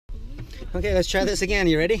Okay, let's try this again.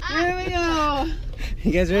 You ready? Here we go.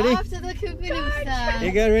 You guys ready? Off to the Kookanusa.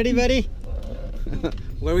 You guys ready, buddy?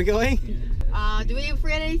 Where are we going? Do we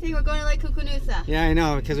forget anything? We're going to Lake Kookanusa. Yeah, I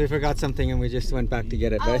know, because we forgot something and we just went back to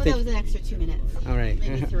get it. But Oh, I think... that was an extra 2 minutes. All right.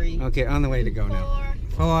 Maybe 3. Okay, on the way to go now.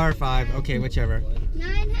 4, 5. Okay, whichever.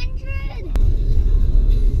 900.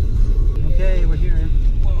 Okay, we're here.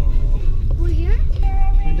 Whoa. We're here?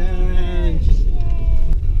 Madera Ranch.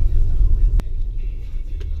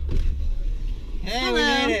 Hey, Hello. we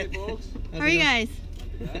made it. How are you guys?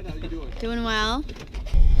 Good. How you doing? Doing well.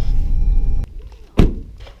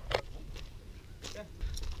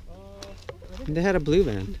 They had a blue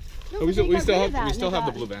van. Oh, we still have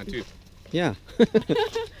the blue van too. Yeah.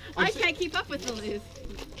 I can't keep up with the loose.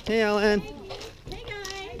 Hey, Ellen. Hey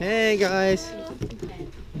guys. Hey, guys.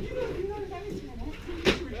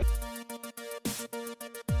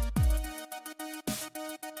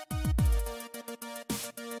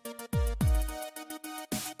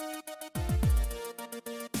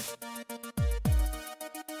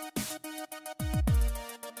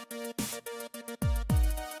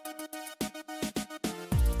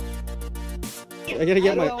 I gotta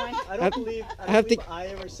get my. I don't believe I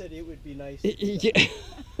ever said it would be nice. Yeah.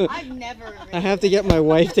 I've never. I have to get my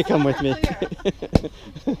wife to come with me.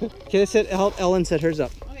 Okay, Ellen set hers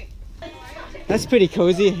up. Okay. That's pretty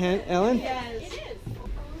cozy, Ellen. Yes.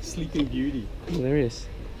 Sleeping Beauty. Hilarious.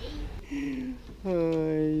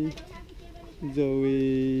 Hi,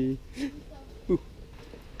 Zoe.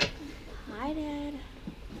 Hi, Dad.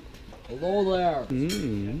 Hello there.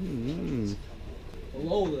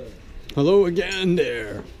 Hello there. Hello again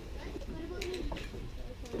there.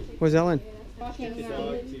 Where's Ellen? Take the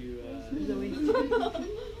dog to.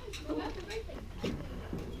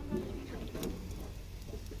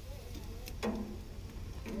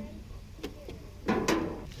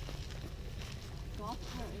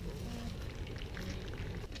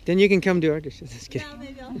 Then you can come do our dishes. Just kidding. Yeah,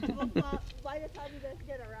 maybe I'll by the time you guys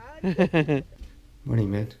get around.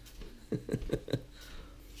 Morning, man.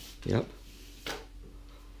 Yep.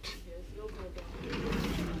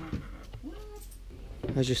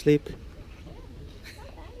 How's your sleep?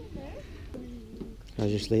 How's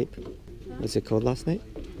your sleep? Was it cold last night?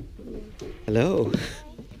 Hello.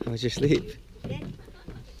 How was your sleep?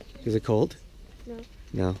 Was it cold? No.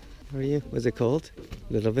 No. How are you? Was it cold?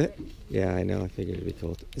 A little bit? Yeah, I know. I figured it'd be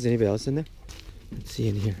cold. Is anybody else in there? Let's see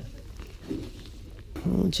in here.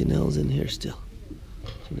 Oh, Janelle's in here still.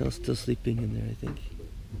 Janelle's still sleeping in there, I think.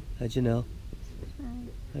 Hi, Janelle. Hi.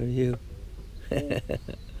 How are you?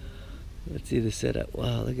 Let's see the setup.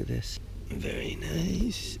 Wow, look at this. Very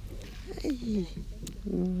nice. Hi.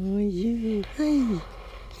 Oh, yeah. Hi.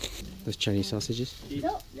 Those Chinese sausages?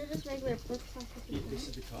 No, they're just regular pork sausages. This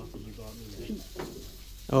is the coffee you bought me.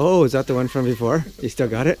 Oh, is that the one from before? You still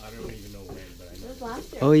got it? I don't even know when, but I know. It was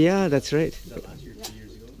last year. Oh, yeah, that's right. Is that last year, 2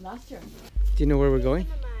 years ago? Last year. Do you know where we're going?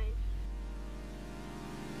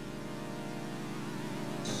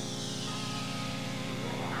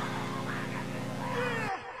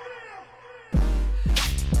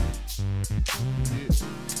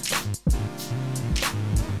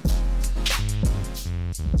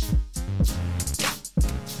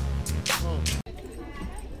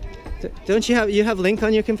 Don't you have Link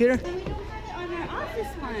on your computer? We don't have it on our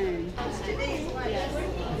office one.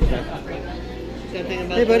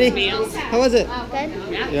 Hey, buddy. How was it? Good?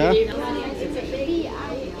 Yeah.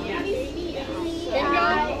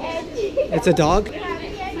 It's a dog?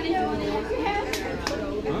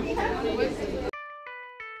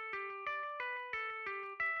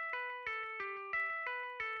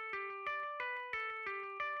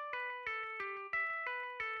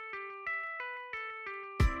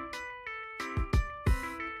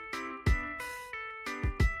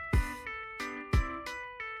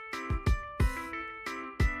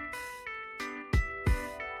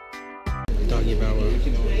 Doggy bow wow.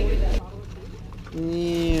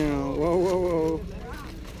 Yeah. Whoa, whoa, whoa.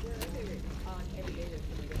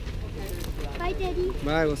 Bye, Daddy.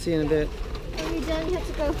 Bye, we'll see you in a bit. When you're done, you have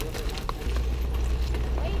to go.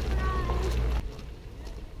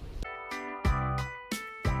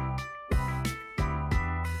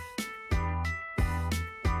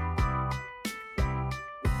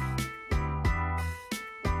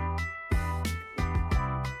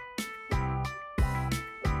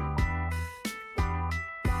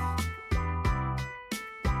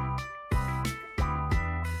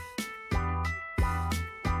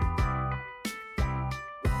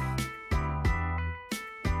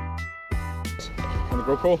 On the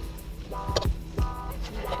GoPro?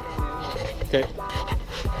 Okay.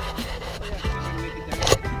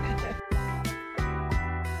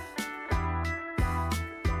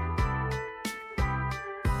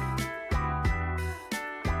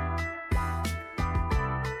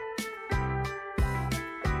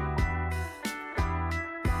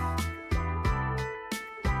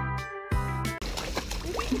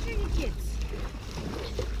 buckets.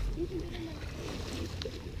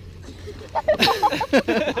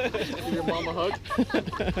 Give your mom a hug.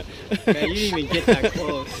 Man, you didn't even get that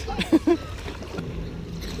close.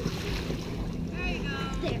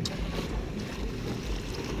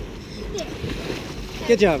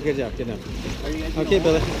 Good job, good job, good job. Okay,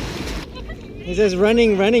 Billy. He says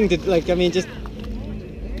running to, like, I mean, just...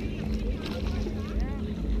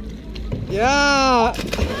 Yeah!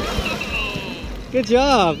 Good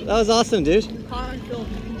job. That was awesome, dude.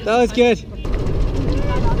 That was good.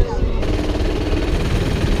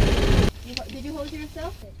 Did you hose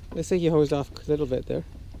yourself? Looks like you hosed off a little bit there.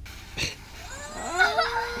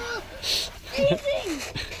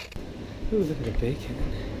 Ooh, look at the bacon.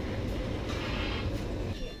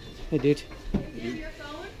 Hey, dude. Is this your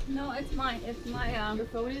phone? No, it's mine. It's my Your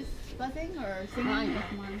phone is buzzing or singing? Mine.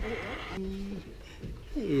 It's mine.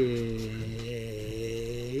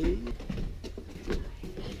 Hey.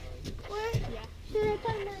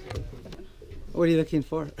 What are you looking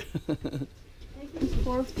for?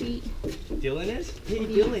 4 feet. Dylan is? Hey,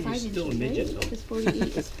 Dylan, you're 5 still a inches, midget right? though. It's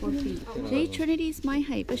 48. It's 4 feet. Today Trinity's my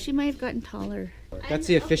height, but she might have gotten taller. That's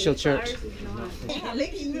the official church.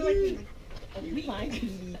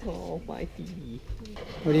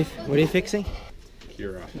 What are you fixing?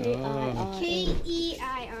 Kira. Oh.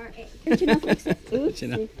 K-E-I-R-A. Oops. You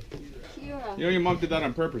know. You know your mom did that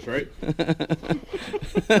on purpose, right?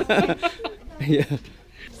 Yeah.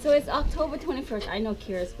 So it's October 21st. I know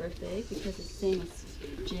Kira's birthday because it's the same as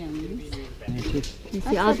Jim's. You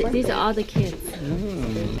see, these are all the kids.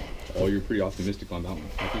 Oh, you're pretty optimistic on that one.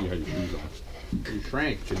 I think you had your shoes on. You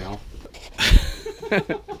shrank, Janelle.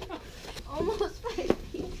 Almost 5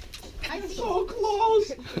 feet. I'm So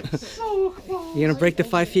close! So close! You're gonna break the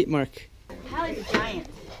 5 feet mark. Hallie's a giant.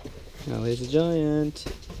 Ellie's a giant.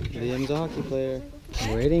 Liam's a hockey player.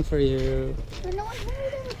 I'm waiting for you. But no one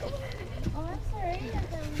heard it. Oh, I'm sorry.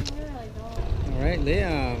 All right,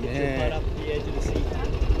 Liam. Put Yeah. up the edge of the seat.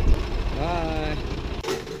 Bye.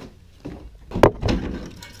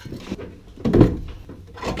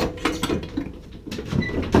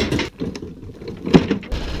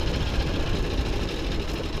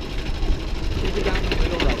 Keep it down the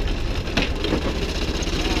middle route.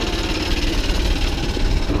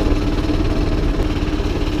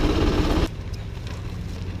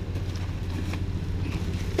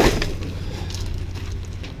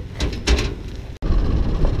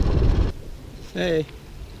 Hey.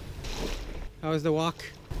 How was the walk?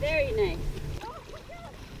 Very nice.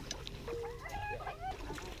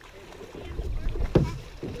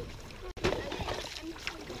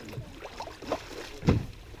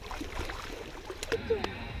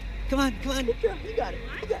 Come on, come on. You got it. You got it.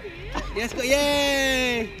 Yes, go.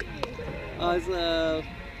 Yay! Awesome.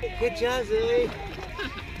 Good job, Zoe.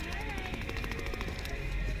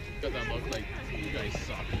 Does that look like you guys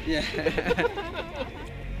suck? Yeah.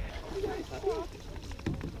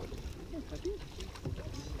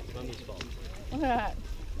 Mommy's fault. Look at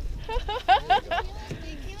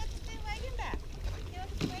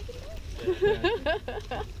Took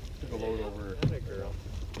a load over. What a girl.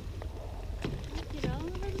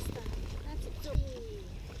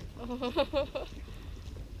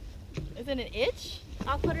 Isn't it itch?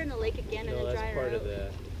 I'll put her in the lake again and No, then that's dry her part out. of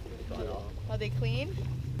the deal. Are they clean?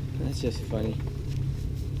 That's just funny.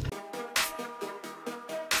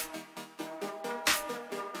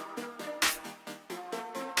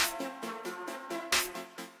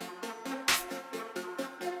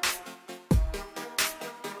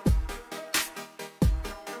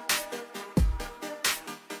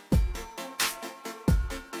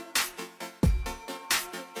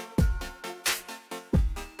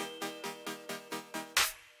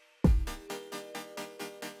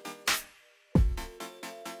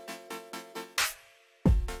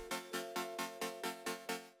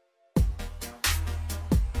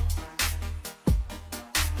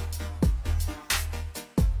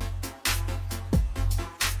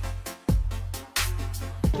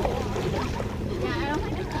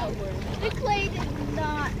 The clay did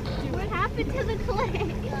not. What happened to the clay? Get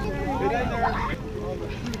in there. All the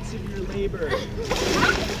fruits of your labor.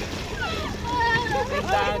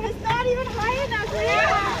 It's not even high enough.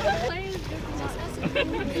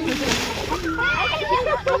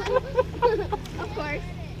 Of course.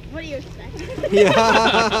 What do you expect?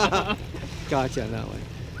 Yeah. Gotcha on that one.